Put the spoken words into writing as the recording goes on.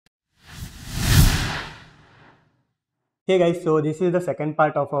Hey guys, so this is the second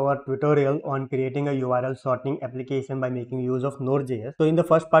part of our tutorial on creating a URL sorting application by making use of Node.js. So in the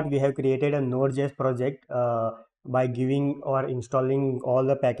first part, we have created a Node.js project by giving or installing all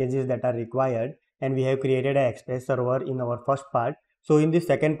the packages that are required, and we have created an Express server in our first part. So in this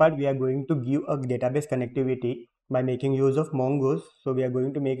second part, we are going to give a database connectivity by making use of Mongoose. So we are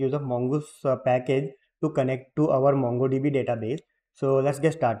going to make use of Mongoose package to connect to our MongoDB database. So let's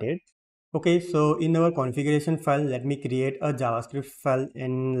get started. Okay, so in our configuration file, let me create a JavaScript file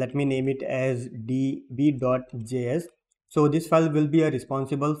and let me name it as db.js. So this file will be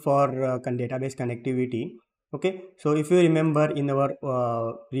responsible for database connectivity. Okay, so if you remember in our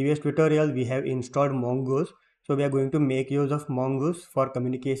previous tutorial, we have installed Mongoose. So we are going to make use of Mongoose for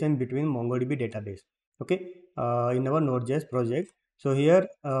communication between MongoDB database. Okay, in our Node.js project. So here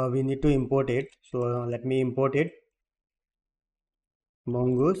we need to import it. So let me import it.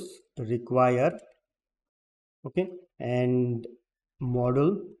 Mongoose require, okay, and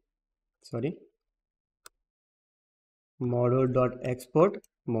module export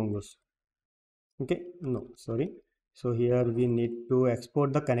mongoose. Okay, no, sorry. So here we need to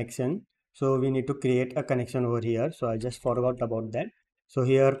export the connection. So we need to create a connection over here. So I just forgot about that. So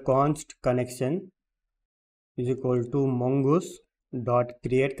here const connection is equal to mongoose dot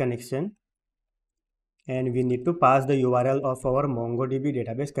create connection, and we need to pass the URL of our MongoDB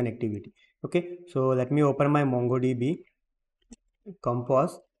database connectivity. Okay, so let me open my MongoDB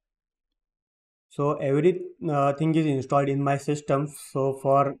compose. So everything is installed in my system. So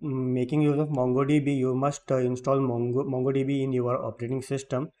for making use of MongoDB, you must install MongoDB in your operating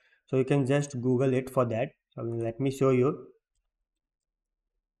system. So you can just Google it for that. So let me show you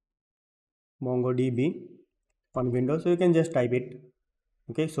MongoDB on Windows. So you can just type it.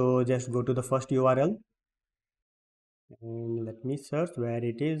 Okay, so just go to the first URL and let me search where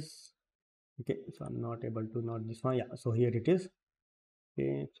it is. Okay, so I'm not able to note this one. Yeah, so here it is.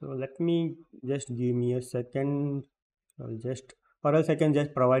 Okay, so let me just give me a second. I'll just, or else I can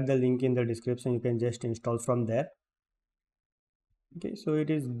just provide the link in the description. You can just install from there. Okay, so it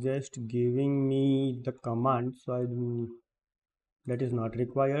is just giving me the command, so that is not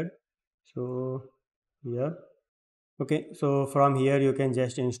required. So here, okay, so from here you can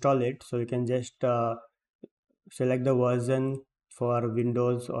just install it. So you can just select the version for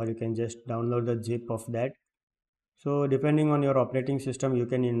Windows, or you can just download the zip of that. So depending on your operating system, you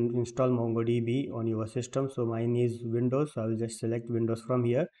can install MongoDB on your system. So mine is Windows, so I will just select Windows from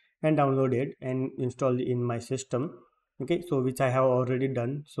here and download it and install it in my system. Okay, so which I have already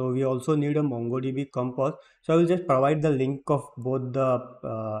done. So we also need a MongoDB compose. So I will just provide the link of both the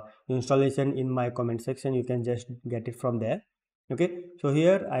installation in my comment section. You can just get it from there. Okay, so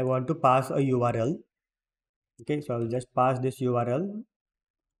here I want to pass a URL. Okay, so I will just pass this URL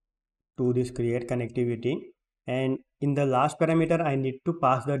to this create connectivity, and in the last parameter I need to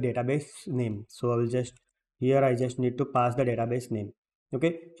pass the database name. So I will just, here I just need to pass the database name.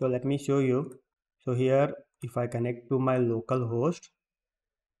 Okay, so let me show you. So here if I connect to my local host,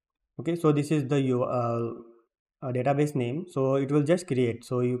 okay, so this is the database name. So it will just create,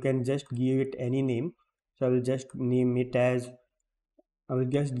 so you can just give it any name. So I will just name it as, I will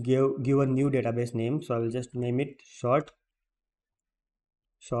just give a new database name. So I will just name it shorten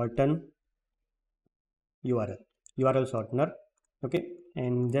URL shortener. Okay,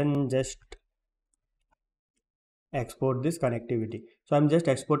 and then just export this connectivity. So I'm just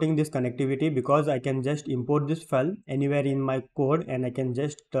exporting this connectivity because I can just import this file anywhere in my code and I can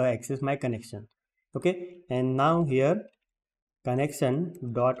just access my connection. Okay, and now here connection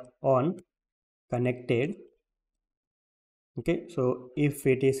dot on connected. Okay, so if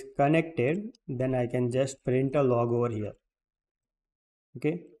it is connected, then I can just print a log over here.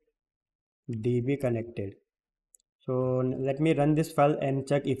 Okay, db connected. So let me run this file and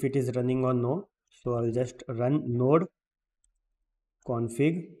check if it is running or no. So I'll just run node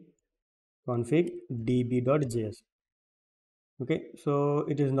config db.js. Okay, so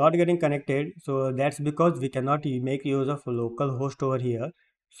it is not getting connected. So that's because we cannot make use of local host over here.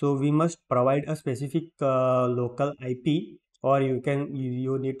 So we must provide a specific local IP, or you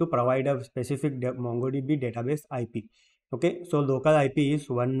need to provide a specific MongoDB database IP. Okay, so local IP is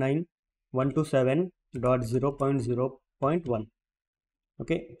 192.7.0.0.1.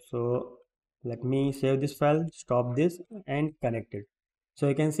 Okay, so let me save this file, stop this and connect it. So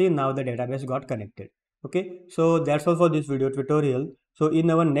you can see now the database got connected. Okay, so that's all for this video tutorial. So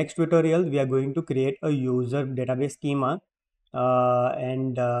in our next tutorial, we are going to create a user database schema,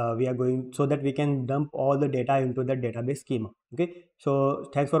 and we are going, so that we can dump all the data into the database schema. Okay, so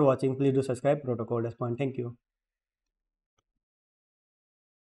thanks for watching. Please do subscribe. Proto. Thank you.